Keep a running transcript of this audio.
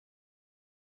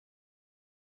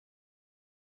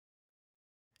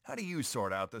How do you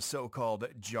sort out the so-called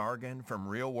jargon from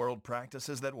real-world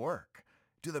practices that work?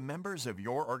 Do the members of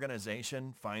your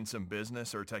organization find some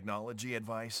business or technology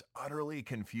advice utterly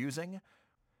confusing?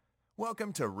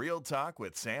 Welcome to Real Talk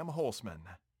with Sam Holzman.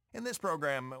 In this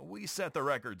program, we set the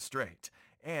record straight,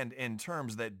 and in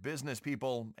terms that business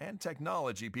people and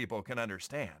technology people can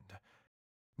understand.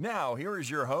 Now, here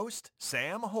is your host,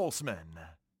 Sam Holzman.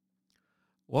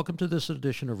 Welcome to this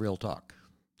edition of Real Talk.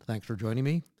 Thanks for joining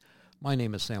me. My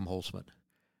name is Sam Holzman,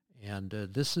 and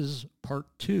this is part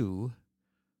 2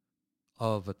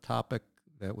 of a topic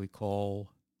that we call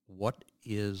What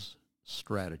is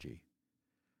Strategy?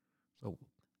 So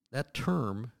that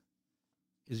term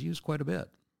is used quite a bit.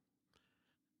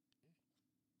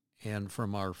 And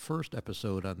from our first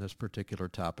episode on this particular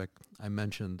topic, I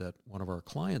mentioned that one of our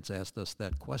clients asked us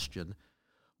that question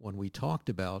when we talked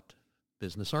about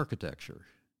business architecture.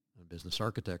 And business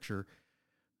architecture,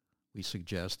 we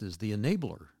suggest, is the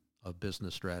enabler of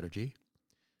business strategy.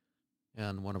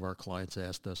 And one of our clients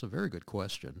asked us a very good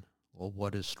question. Well,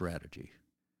 what is strategy?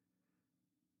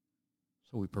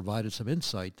 So we provided some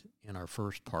insight in our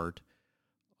first part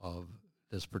of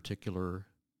this particular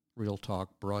Real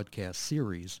Talk broadcast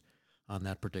series on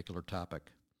that particular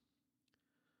topic.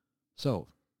 So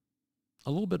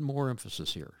a little bit more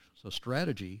emphasis here. So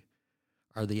strategy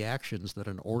are the actions that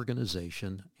an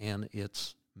organization and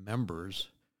its members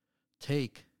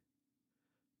take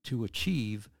to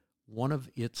achieve one of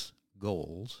its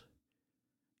goals,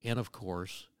 and of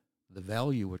course, the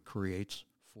value it creates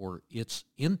for its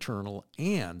internal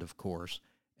and, of course,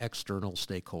 external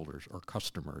stakeholders or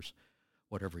customers,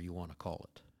 whatever you want to call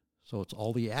it. So it's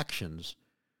all the actions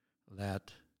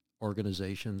that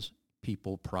organizations,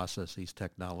 people, processes,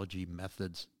 technology,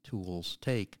 methods, tools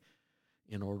take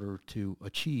in order to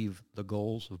achieve the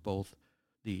goals of both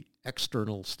the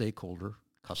external stakeholder,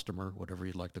 customer, whatever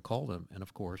you'd like to call them, and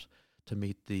of course, to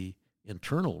meet the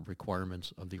internal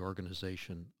requirements of the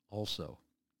organization also.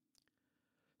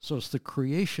 So it's the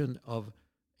creation of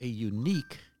a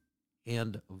unique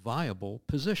and viable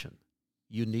position.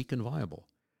 Unique and viable.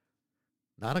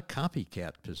 Not a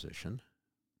copycat position,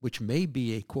 which may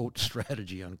be a, quote,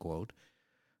 strategy, unquote,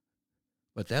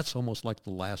 but that's almost like the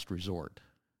last resort,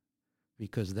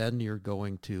 because then you're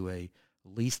going to a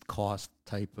least cost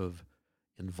type of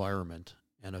environment,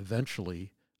 and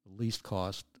eventually least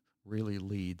cost really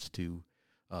leads to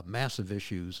massive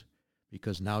issues,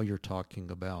 because now you're talking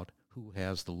about who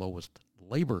has the lowest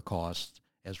labor costs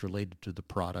as related to the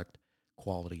product,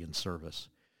 quality, and service.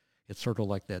 It's sort of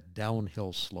like that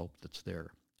downhill slope that's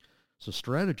there. So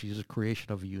strategy is a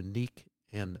creation of a unique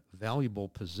and valuable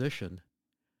position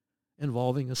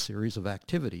involving a series of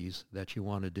activities that you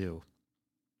want to do.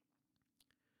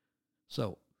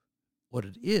 So what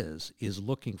it is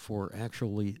looking for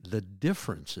actually the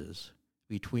differences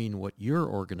between what your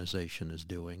organization is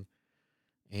doing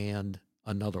and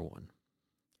another one,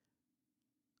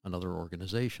 another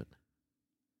organization.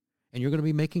 And you're going to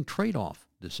be making trade-off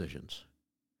decisions.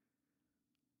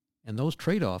 And those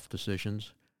trade-off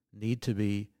decisions need to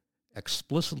be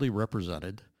explicitly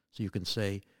represented, so you can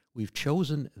say, we've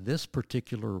chosen this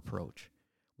particular approach.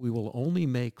 We will only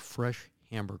make fresh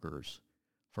hamburgers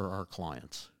for our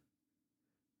clients.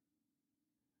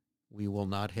 We will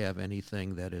not have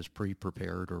anything that is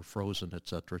pre-prepared or frozen,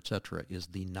 etc., is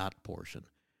the not portion.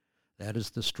 That is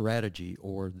the strategy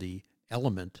or the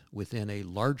element within a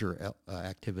larger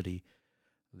activity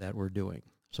that we're doing.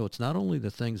 So it's not only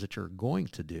the things that you're going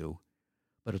to do,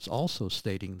 but it's also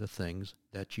stating the things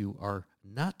that you are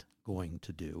not going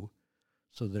to do,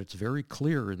 so that it's very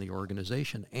clear in the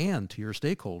organization and to your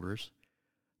stakeholders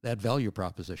that value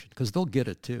proposition, because they'll get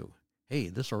it too. Hey,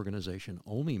 this organization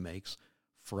only makes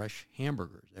fresh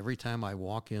hamburgers. Every time I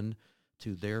walk in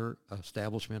to their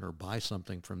establishment or buy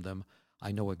something from them,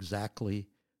 I know exactly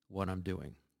what I'm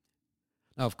doing.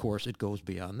 Now, of course, it goes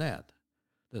beyond that.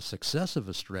 The success of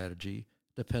a strategy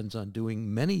depends on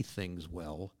doing many things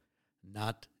well,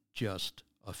 not just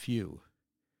a few.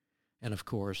 And of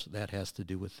course, that has to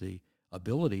do with the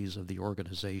abilities of the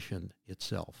organization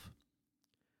itself.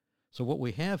 So what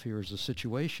we have here is a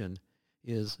situation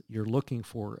is you're looking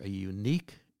for a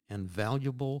unique and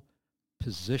valuable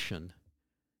position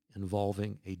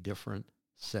involving a different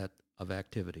set of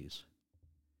activities.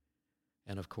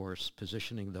 And of course,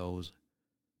 positioning those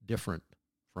different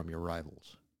from your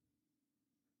rivals.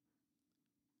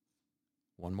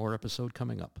 One more episode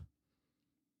coming up.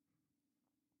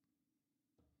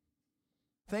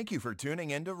 Thank you for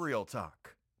tuning in to Real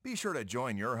Talk. Be sure to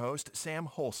join your host, Sam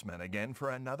Holzman, again for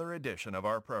another edition of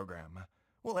our program.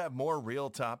 We'll have more real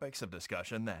topics of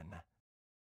discussion then.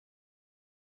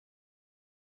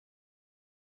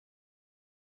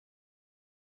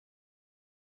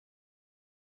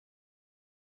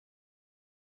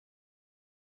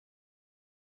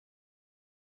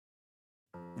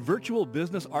 Virtual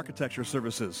Business Architecture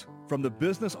Services from the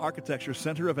Business Architecture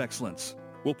Center of Excellence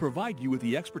will provide you with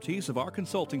the expertise of our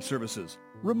consulting services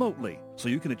remotely so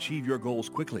you can achieve your goals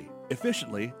quickly,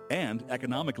 efficiently, and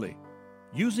economically.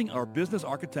 Using our business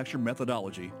architecture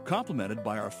methodology, complemented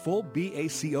by our full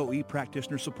BACOE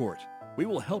practitioner support, we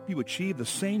will help you achieve the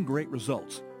same great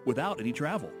results without any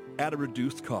travel at a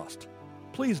reduced cost.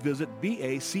 Please visit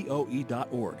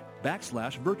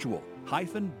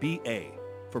bacoe.org/virtual-BA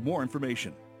for more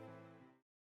information.